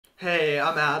Hey,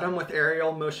 I'm Adam with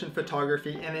Aerial Motion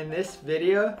Photography, and in this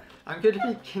video, I'm going to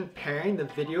be comparing the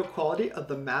video quality of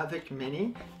the Mavic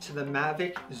Mini to the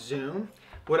Mavic Zoom.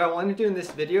 What I want to do in this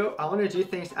video, I want to do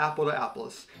things apple to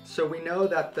apples. So we know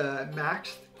that the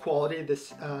max quality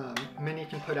this Mini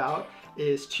can put out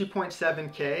is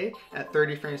 2.7K at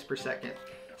 30 frames per second.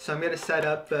 So I'm going to set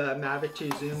up the Mavic 2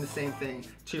 Zoom the same thing,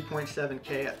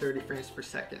 2.7K at 30 frames per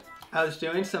second. I was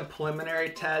doing some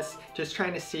preliminary tests, just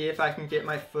trying to see if I can get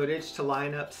my footage to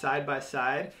line up side by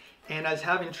side, and I was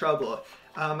having trouble.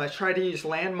 I tried to use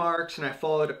landmarks and I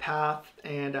followed a path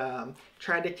and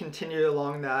tried to continue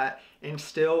along that, and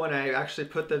still when I actually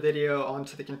put the video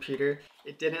onto the computer,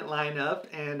 it didn't line up,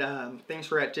 and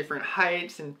things were at different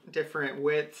heights and different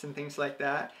widths and things like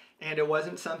that, and it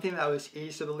wasn't something that I was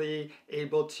easily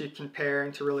able to compare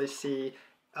and to really see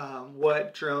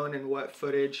what drone and what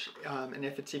footage and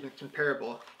if it's even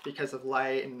comparable because of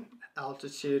light and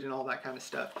altitude and all that kind of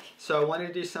stuff. So I wanted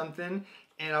to do something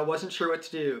and I wasn't sure what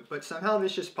to do, but somehow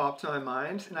this just popped to my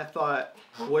mind and I thought,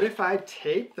 what if I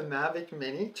tape the Mavic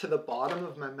Mini to the bottom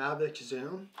of my Mavic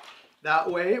Zoom? That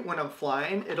way when I'm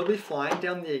flying, it'll be flying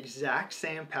down the exact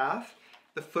same path.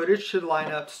 The footage should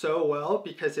line up so well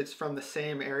because it's from the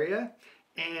same area,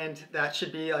 and that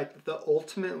should be like the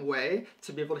ultimate way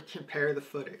to be able to compare the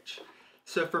footage.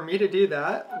 So for me to do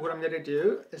that, what I'm going to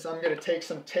do is I'm going to take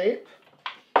some tape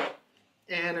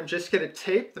and I'm just going to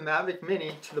tape the Mavic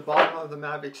Mini to the bottom of the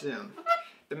Mavic Zoom.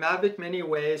 The Mavic Mini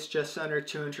weighs just under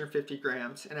 250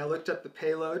 grams, and I looked up the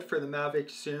payload for the Mavic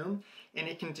Zoom and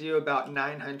it can do about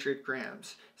 900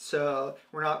 grams. So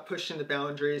we're not pushing the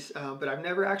boundaries, but I've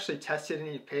never actually tested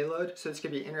any payload, so it's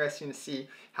gonna be interesting to see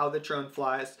how the drone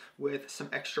flies with some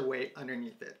extra weight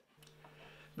underneath it.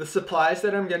 The supplies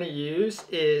that I'm gonna use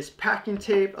is packing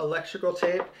tape, electrical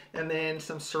tape, and then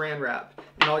some saran wrap.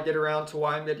 And I'll get around to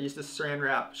why I'm gonna use the saran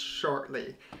wrap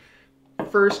shortly.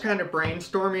 First, kind of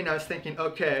brainstorming, I was thinking,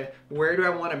 okay, where do I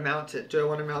wanna mount it? Do I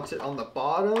wanna mount it on the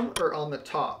bottom or on the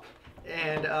top?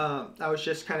 And I was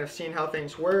just kind of seeing how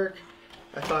things work.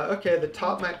 I thought, okay, the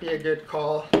top might be a good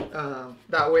call.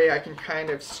 That way I can kind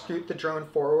of scoot the drone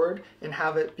forward and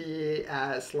have it be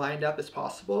as lined up as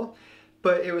possible.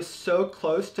 But it was so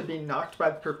close to being knocked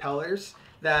by the propellers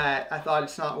that I thought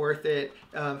it's not worth it.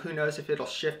 Who knows if it'll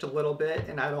shift a little bit,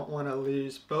 and I don't want to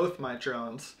lose both my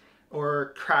drones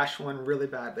or crash one really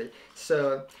badly.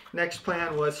 So next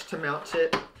plan was to mount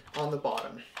it on the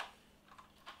bottom.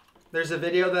 There's a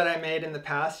video that I made in the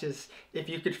past, is if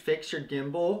you could fix your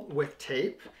gimbal with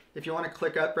tape. If you want to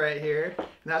click up right here, and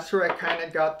that's where I kind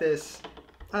of got this,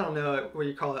 I don't know what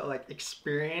you call it, like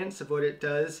experience of what it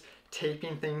does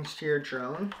taping things to your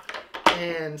drone.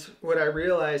 And what I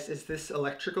realized is this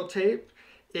electrical tape,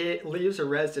 it leaves a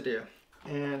residue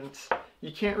and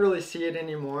you can't really see it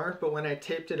anymore, but when I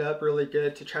taped it up really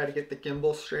good to try to get the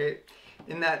gimbal straight,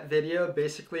 in that video,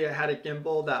 basically I had a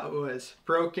gimbal that was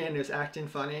broken, it was acting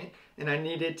funny, and I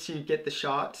needed to get the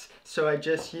shots. So I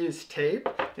just used tape,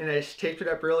 and I just taped it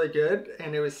up really good,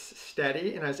 and it was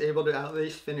steady, and I was able to at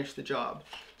least finish the job.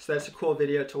 So that's a cool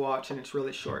video to watch, and it's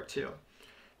really short too.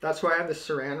 That's why I have the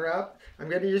saran wrap. I'm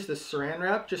going to use the saran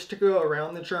wrap just to go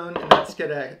around the drone, and that's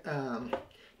going to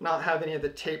not have any of the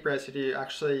tape residue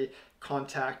actually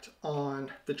contact on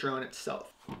the drone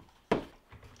itself.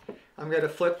 I'm going to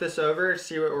flip this over,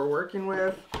 see what we're working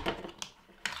with.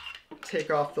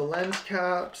 Take off the lens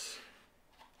caps.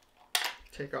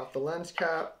 Take off the lens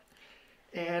cap.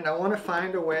 And I want to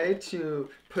find a way to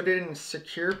put it in a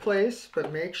secure place,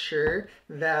 but make sure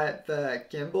that the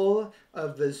gimbal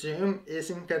of the Zoom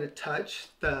isn't going to touch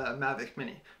the Mavic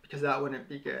Mini, because that wouldn't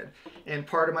be good. And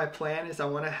part of my plan is I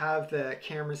want to have the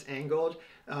cameras angled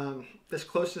as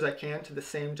close as I can to the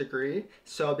same degree,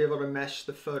 so I'll be able to mesh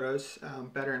the photos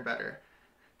better and better.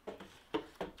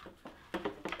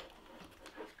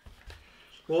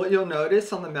 What you'll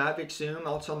notice on the Mavic Zoom,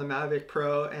 also on the Mavic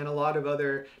Pro, and a lot of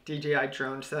other DJI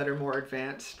drones that are more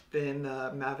advanced than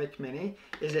the Mavic Mini,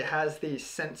 is it has these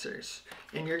sensors.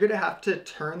 And you're going to have to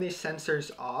turn these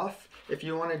sensors off if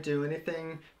you want to do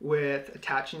anything with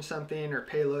attaching something or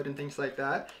payload and things like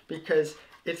that, because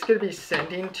it's going to be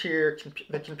sending to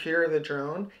the computer of the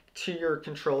drone to your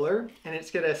controller, and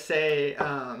it's going to say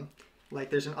like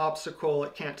there's an obstacle,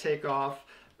 it can't take off.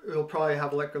 It'll probably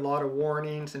have like a lot of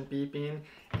warnings and beeping,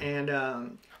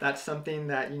 and that's something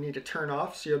that you need to turn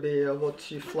off so you'll be able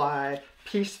to fly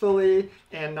peacefully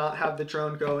and not have the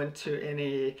drone go into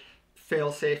any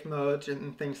fail-safe modes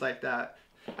and things like that.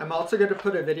 I'm also going to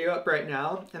put a video up right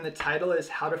now, and the title is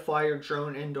How to Fly Your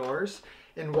Drone Indoors.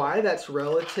 And why that's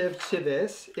relative to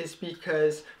this is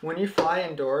because when you fly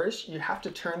indoors, you have to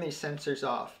turn these sensors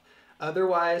off.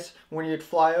 Otherwise, when you'd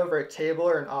fly over a table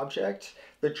or an object,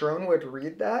 the drone would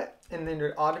read that and then it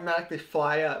would automatically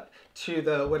fly up to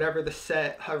the whatever the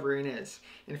set hovering is.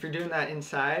 And if you're doing that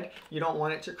inside, you don't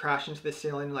want it to crash into the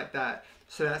ceiling like that.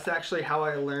 So that's actually how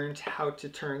I learned how to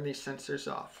turn these sensors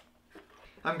off.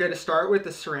 I'm going to start with the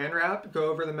saran wrap,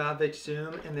 go over the Mavic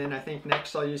Zoom, and then I think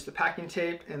next I'll use the packing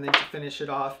tape, and then to finish it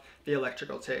off, the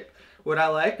electrical tape. What I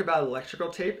like about electrical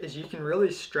tape is you can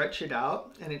really stretch it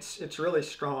out, and it's really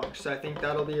strong. So I think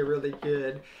that'll be a really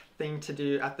good thing to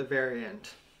do at the very end.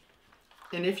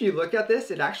 And if you look at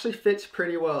this, it actually fits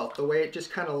pretty well. The way it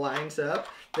just kind of lines up,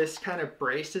 this kind of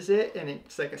braces it, and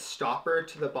it's like a stopper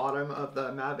to the bottom of the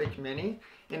Mavic Mini.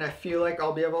 And I feel like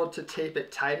I'll be able to tape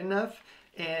it tight enough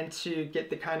and to get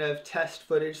the kind of test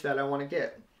footage that I want to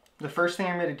get. The first thing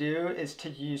I'm going to do is to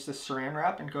use the saran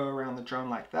wrap and go around the drone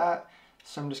like that.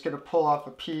 So I'm just going to pull off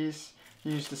a piece,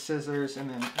 use the scissors, and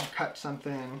then cut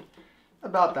something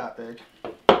about that big.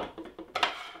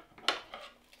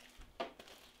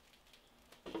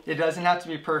 It doesn't have to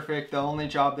be perfect. The only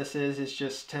job this is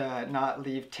just to not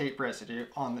leave tape residue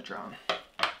on the drone.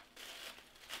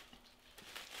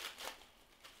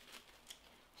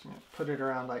 So I'm going to put it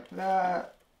around like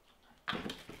that.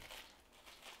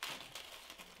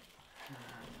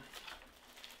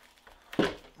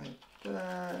 Like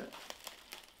that.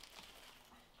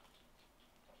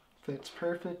 Fits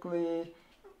perfectly.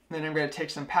 Then I'm going to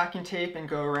take some packing tape and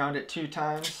go around it 2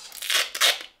 times.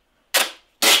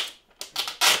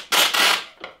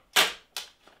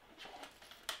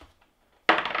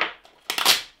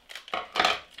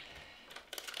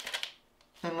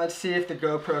 And let's see if the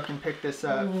GoPro can pick this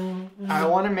up. I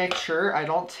want to make sure I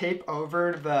don't tape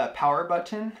over the power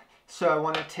button, so I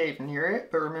want to tape near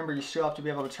it, but remember you still have to be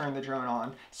able to turn the drone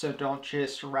on, so don't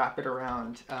just wrap it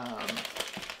around.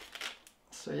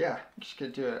 So yeah, I'm just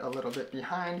going to do it a little bit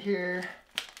behind here.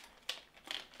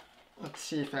 Let's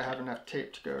see if I have enough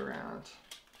tape to go around.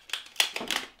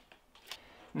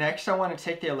 Next, I want to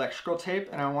take the electrical tape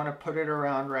and I want to put it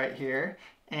around right here.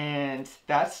 And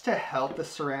that's to help the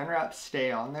saran wrap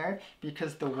stay on there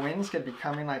because the wind's going to be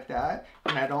coming like that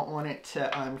and I don't want it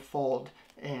to unfold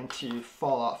and to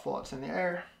fall off while it's in the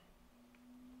air.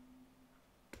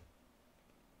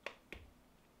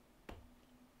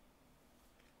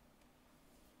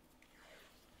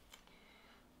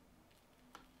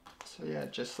 So yeah,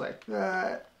 just like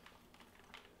that.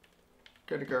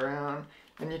 Good to go around.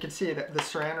 And you can see that the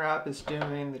saran wrap is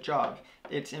doing the job.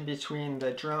 It's in between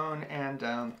the drone and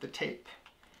the tape.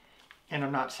 And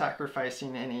I'm not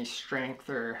sacrificing any strength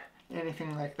or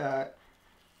anything like that.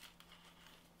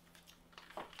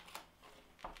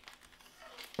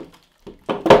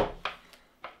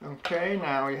 Okay,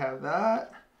 now we have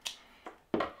that.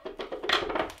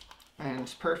 And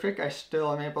it's perfect. I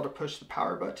still am able to push the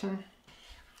power button.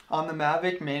 On the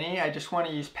Mavic Mini, I just want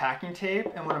to use packing tape,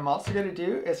 and what I'm also going to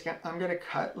do is I'm going to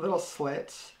cut little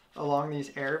slits along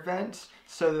these air vents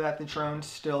so that the drone's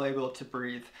still able to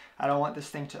breathe. I don't want this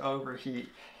thing to overheat.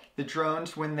 The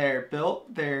drones, when they're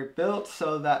built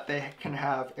so that they can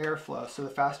have airflow. So the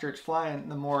faster it's flying,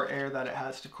 the more air that it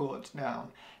has to cool it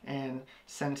down. And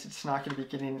since it's not going to be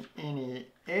getting any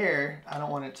air, I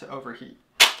don't want it to overheat.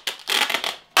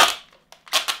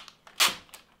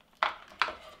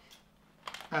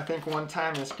 I think 1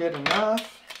 time is good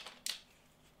enough.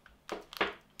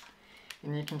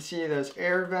 And you can see those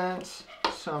air vents.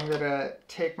 So I'm gonna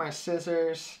take my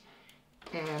scissors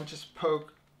and just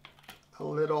poke a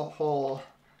little hole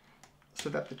so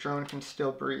that the drone can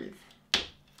still breathe.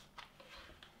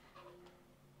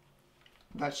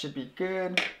 That should be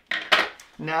good.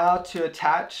 Now to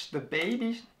attach the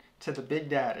baby to the Big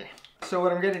Daddy. So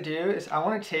what I'm gonna do is I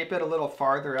wanna tape it a little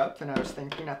farther up than I was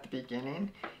thinking at the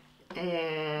beginning.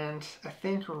 And I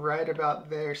think right about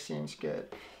there seems good.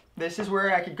 This is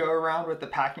where I could go around with the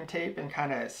packing tape and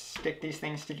kind of stick these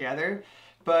things together,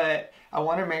 but I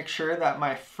want to make sure that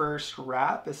my first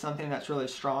wrap is something that's really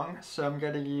strong, so I'm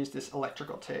going to use this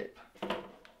electrical tape.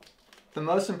 The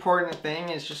most important thing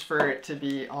is just for it to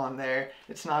be on there.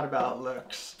 It's not about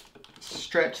looks.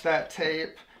 Stretch that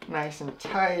tape nice and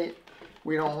tight.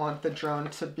 We don't want the drone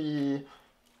to be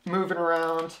moving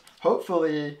around.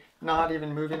 Hopefully not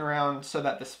even moving around so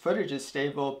that this footage is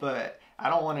stable, but I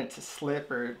don't want it to slip,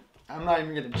 or I'm not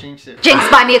even gonna jinx it. Jinx,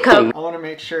 buy me a Coke. I want to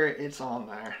make sure it's on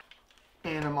there.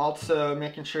 And I'm also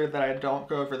making sure that I don't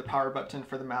go over the power button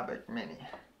for the Mavic Mini.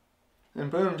 And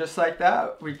boom, just like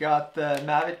that, we got the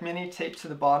Mavic Mini taped to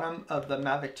the bottom of the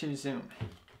Mavic 2 Zoom.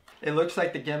 It looks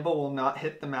like the gimbal will not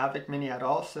hit the Mavic Mini at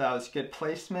all, so that was good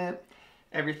placement.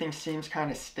 Everything seems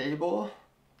kind of stable.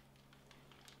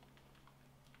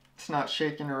 It's not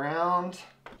shaking around.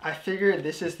 I figured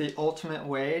this is the ultimate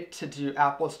way to do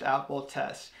apples to apple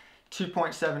tests.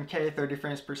 2.7K, 30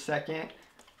 frames per second.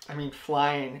 I mean,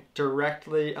 flying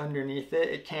directly underneath it.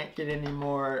 It can't get any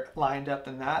more lined up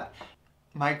than that.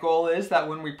 My goal is that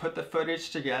when we put the footage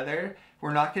together,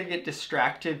 we're not going to get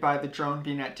distracted by the drone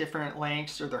being at different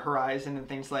lengths or the horizon and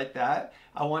things like that.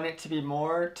 I want it to be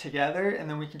more together, and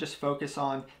then we can just focus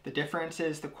on the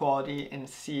differences, the quality, and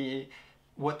see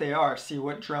what they are. See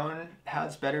what drone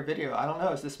has better video. I don't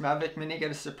know. Is this Mavic Mini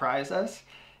going to surprise us?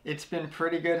 It's been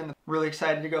pretty good and really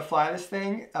excited to go fly this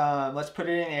thing. Let's put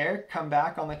it in the air, come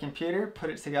back on the computer, put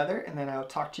it together, and then I'll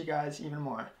talk to you guys even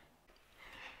more.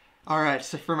 Alright,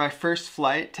 so for my first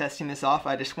flight testing this off,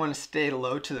 I just want to stay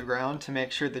low to the ground to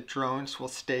make sure the drones will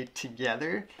stay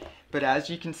together. But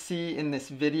as you can see in this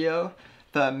video,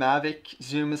 the Mavic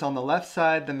Zoom is on the left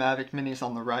side, the Mavic Mini is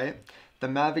on the right. The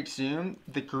Mavic Zoom,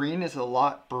 the green is a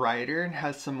lot brighter and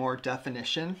has some more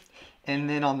definition. And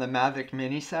then on the Mavic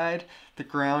Mini side, the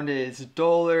ground is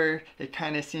duller. It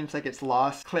kind of seems like it's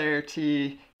lost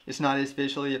clarity. It's not as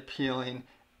visually appealing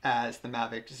as the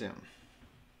Mavic Zoom.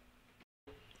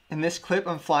 In this clip,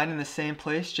 I'm flying in the same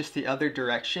place, just the other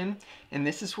direction. And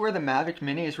this is where the Mavic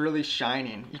Mini is really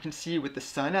shining. You can see with the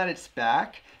sun at its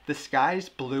back, the sky is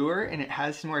bluer and it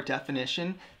has more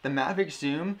definition. The Mavic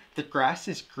Zoom, the grass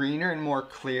is greener and more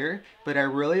clear, but I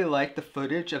really like the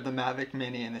footage of the Mavic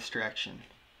Mini in this direction.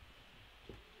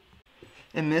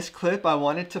 In this clip, I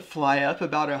wanted to fly up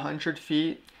about 100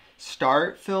 feet,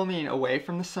 start filming away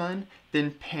from the sun,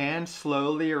 then pan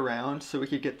slowly around so we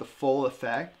could get the full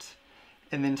effect,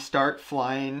 and then start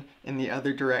flying in the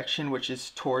other direction, which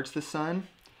is towards the sun.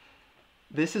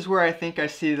 This is where I think I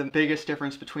see the biggest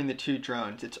difference between the two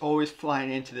drones. It's always flying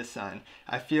into the sun.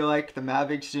 I feel like the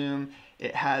Mavic Zoom,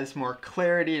 it has more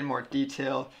clarity and more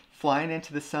detail. Flying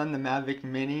into the sun, the Mavic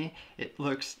Mini, it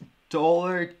looks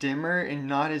duller, dimmer, and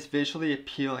not as visually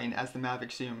appealing as the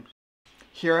Mavic Zoom.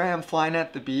 Here I am flying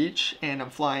at the beach, and I'm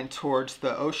flying towards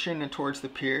the ocean and towards the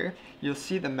pier. You'll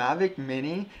see the Mavic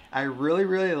Mini. I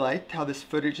really liked how this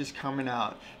footage is coming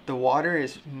out. The water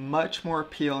is much more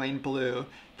appealing blue.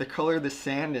 The color of the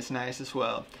sand is nice as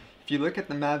well. If you look at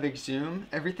the Mavic Zoom,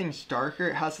 everything's darker.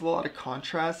 It has a lot of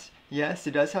contrast. Yes,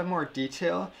 it does have more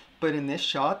detail, but in this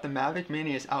shot, the Mavic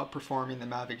Mini is outperforming the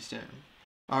Mavic Zoom.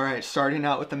 Alright, starting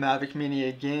out with the Mavic Mini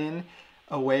again.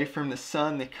 Away from the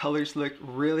sun, the colors look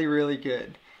really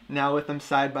good. Now with them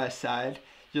side by side,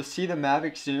 you'll see the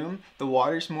Mavic Zoom, the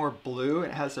water's more blue,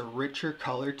 it has a richer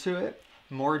color to it,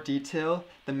 more detail.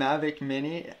 The Mavic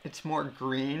Mini, it's more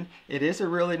green. It is a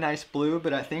really nice blue,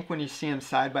 but I think when you see them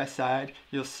side by side,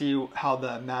 you'll see how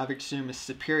the Mavic Zoom is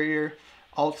superior.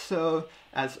 Also,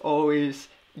 as always,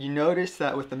 you notice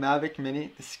that with the Mavic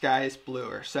Mini, the sky is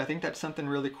bluer. So I think that's something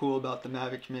really cool about the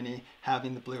Mavic Mini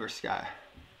having the bluer sky.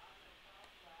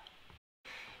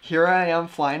 Here I am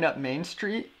flying up Main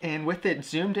Street, and with it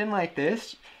zoomed in like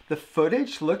this, the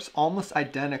footage looks almost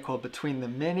identical between the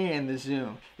Mini and the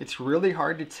Zoom. It's really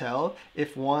hard to tell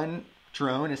if one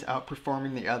drone is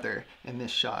outperforming the other in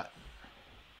this shot.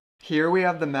 Here we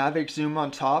have the Mavic Zoom on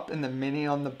top and the Mini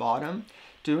on the bottom.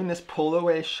 Doing this pull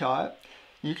away shot,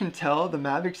 you can tell the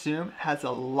Mavic Zoom has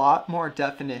a lot more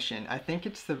definition. I think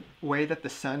it's the way that the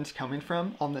sun's coming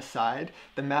from on the side.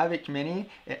 The Mavic Mini,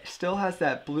 it still has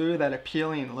that blue, that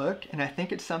appealing look, and I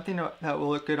think it's something that will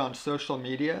look good on social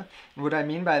media. And what I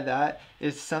mean by that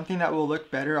is something that will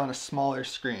look better on a smaller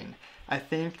screen. I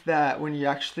think that when you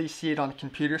actually see it on a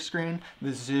computer screen,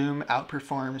 the Zoom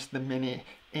outperforms the Mini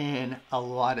in a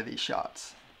lot of these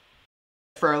shots.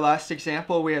 For our last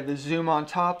example, we have the Zoom on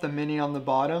top, the Mini on the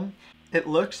bottom. It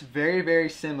looks very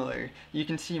similar. You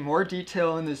can see more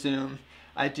detail in the Zoom.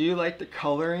 I do like the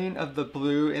coloring of the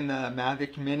blue in the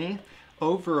Mavic Mini.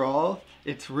 Overall,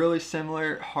 it's really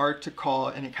similar, hard to call,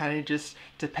 and it kind of just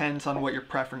depends on what your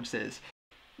preference is.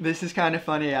 This is kind of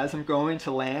funny. As I'm going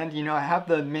to land, you know, I have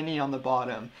the Mini on the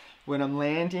bottom. When I'm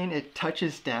landing, it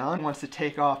touches down and wants to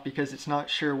take off because it's not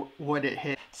sure what it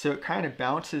hit. So it kind of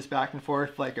bounces back and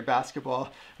forth like a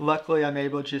basketball. Luckily, I'm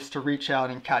able just to reach out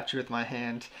and catch it with my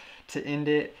hand to end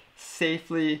it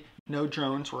safely. No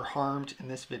drones were harmed in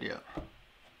this video.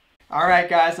 Alright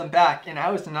guys, I'm back, and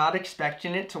I was not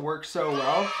expecting it to work so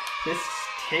well. This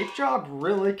tape job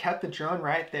really kept the drone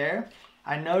right there.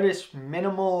 I noticed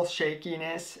minimal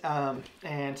shakiness,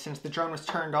 and since the drone was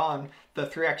turned on, the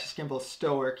 3-axis gimbal is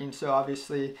still working, so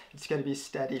obviously it's going to be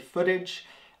steady footage.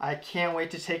 I can't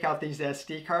wait to take out these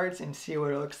SD cards and see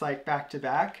what it looks like back to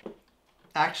back.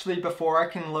 Actually, before I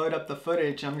can load up the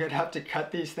footage, I'm gonna have to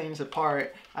cut these things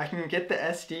apart. I can get the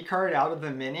SD card out of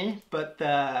the Mini, but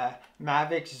the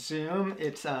Mavic Zoom,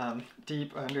 it's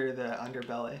deep under the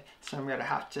underbelly, so I'm gonna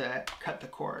have to cut the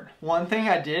cord. One thing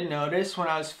I did notice when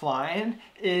I was flying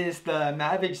is the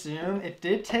Mavic Zoom, it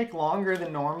did take longer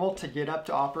than normal to get up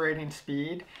to operating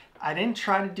speed. I didn't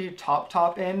try to do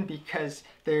top end because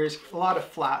there's a lot of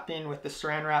flapping with the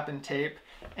saran wrap and tape,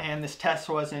 and this test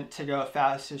wasn't to go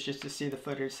fast, it was just to see the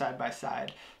footage side by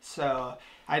side. So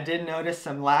I did notice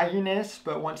some lagginess,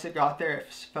 but once it got there,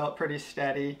 it felt pretty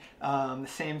steady. The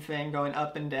same thing going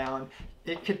up and down.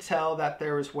 It could tell that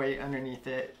there was weight underneath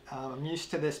it. I'm used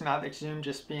to this Mavic Zoom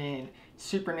just being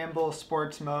super nimble,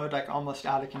 sports mode, like almost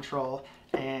out of control,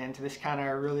 and this kind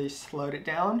of really slowed it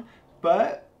down.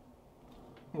 But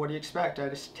what do you expect? I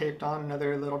just taped on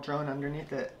another little drone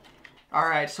underneath it.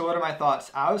 Alright, so what are my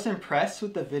thoughts? I was impressed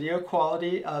with the video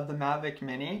quality of the Mavic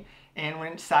Mini, and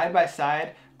when it's side by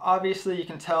side, obviously you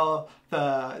can tell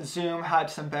the Zoom had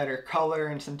some better color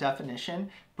and some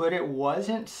definition, but it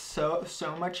wasn't so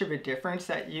much of a difference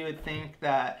that you would think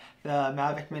that the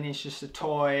Mavic Mini is just a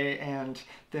toy and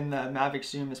then the Mavic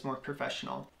Zoom is more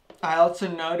professional. I also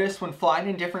noticed when flying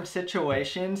in different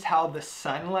situations how the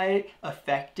sunlight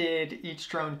affected each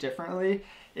drone differently.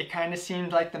 It kind of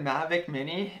seemed like the Mavic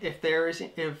Mini, if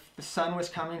the sun was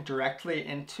coming directly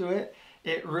into it,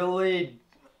 it really,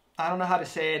 I don't know how to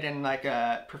say it in like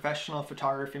a professional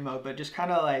photography mode, but just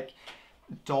kind of like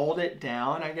dulled it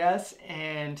down, I guess,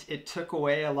 and it took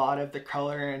away a lot of the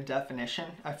color and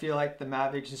definition. I feel like the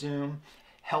Mavic Zoom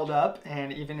held up,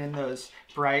 and even in those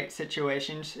bright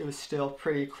situations it was still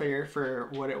pretty clear for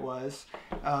what it was.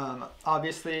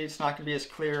 Obviously it's not going to be as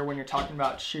clear when you're talking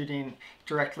about shooting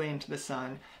directly into the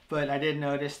sun, but I did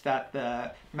notice that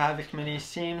the Mavic Mini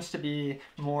seems to be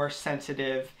more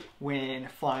sensitive when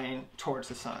flying towards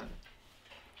the sun.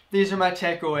 These are my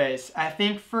takeaways. I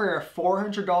think for a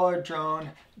 $400 drone,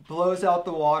 blows out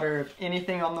the water of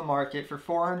anything on the market. For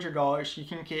 $400 you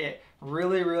can get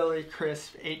really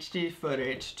crisp HD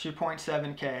footage,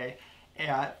 2.7K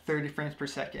at 30 frames per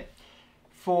second.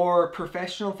 For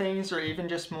professional things or even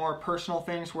just more personal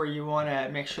things where you want to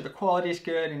make sure the quality is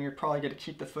good and you're probably going to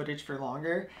keep the footage for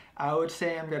longer, I would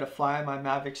say I'm going to fly my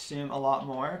Mavic Zoom a lot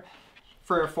more.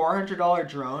 For a $400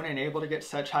 drone and able to get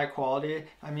such high quality,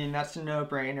 I mean, that's a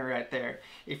no-brainer right there.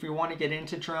 If you want to get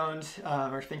into drones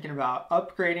or thinking about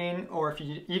upgrading, or if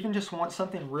you even just want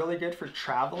something really good for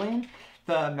traveling,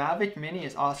 the Mavic Mini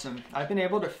is awesome. I've been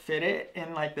able to fit it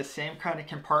in like the same kind of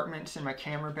compartments in my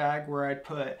camera bag where I'd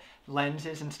put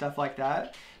lenses and stuff like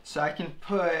that. So I can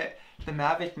put the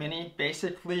Mavic Mini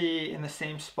basically in the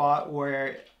same spot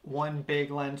where one big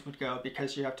lens would go,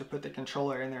 because you have to put the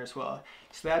controller in there as well.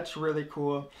 So that's really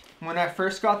cool. When I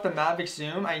first got the Mavic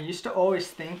Zoom, I used to always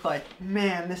think like,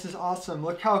 man, this is awesome.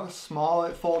 Look how small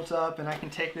it folds up and I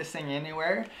can take this thing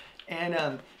anywhere.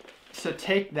 And so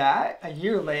take that a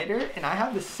year later and I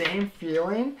have the same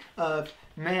feeling of,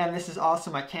 man, this is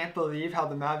awesome. I can't believe how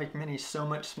the Mavic Mini is so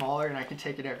much smaller and I can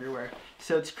take it everywhere.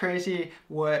 So it's crazy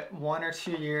what 1 or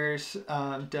 2 years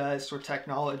does for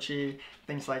technology,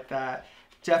 things like that.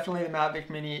 Definitely the Mavic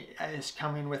Mini is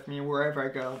coming with me wherever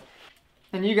I go.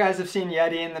 And you guys have seen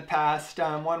Yeti in the past.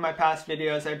 One of my past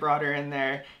videos, I brought her in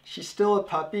there. She's still a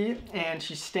puppy and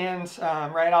she stands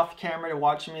right off the camera to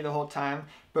watch me the whole time.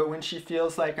 But when she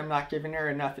feels like I'm not giving her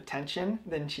enough attention,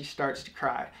 then she starts to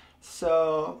cry.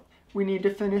 So we need to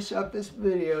finish up this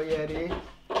video, Yeti.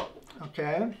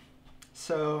 Okay,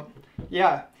 so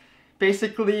yeah,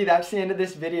 basically that's the end of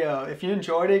this video. If you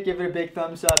enjoyed it, give it a big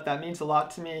thumbs up. That means a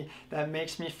lot to me. That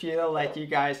makes me feel like you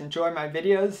guys enjoy my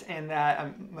videos and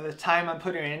that the time I'm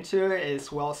putting into it is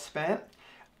well spent.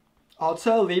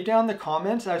 Also, leave down the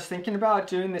comments. I was thinking about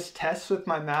doing this test with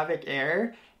my Mavic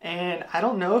Air, and I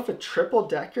don't know if a triple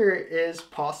decker is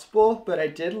possible, but I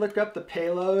did look up the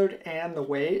payload and the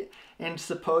weight, and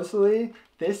supposedly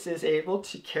this is able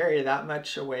to carry that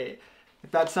much weight.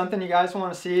 If that's something you guys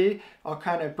want to see, I'll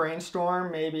kind of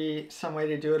brainstorm maybe some way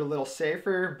to do it a little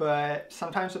safer, but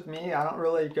sometimes with me, I don't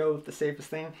really go with the safest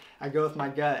thing. I go with my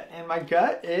gut, and my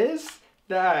gut is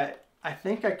that I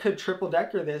think I could triple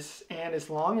decker this, and as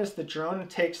long as the drone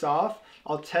takes off,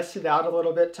 I'll test it out a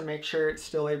little bit to make sure it's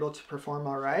still able to perform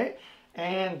all right.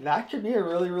 And that could be a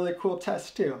really cool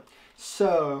test too.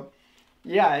 So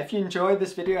yeah, if you enjoyed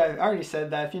this video, I already said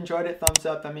that. If you enjoyed it, thumbs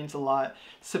up, that means a lot.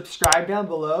 Subscribe down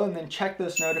below and then check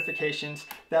those notifications.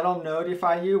 That'll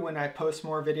notify you when I post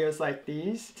more videos like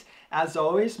these. As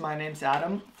always, my name's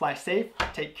Adam. Fly safe,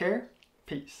 take care,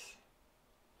 peace.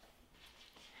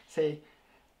 Say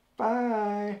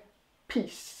bye,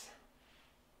 peace.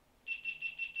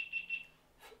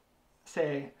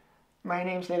 say, my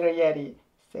name's Little Yeti.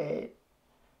 Say,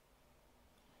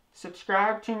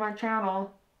 subscribe to my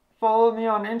channel. Follow me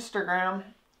on Instagram.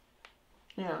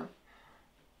 Yeah.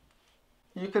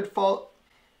 You could follow,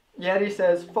 Yeti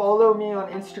says, follow me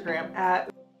on Instagram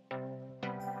at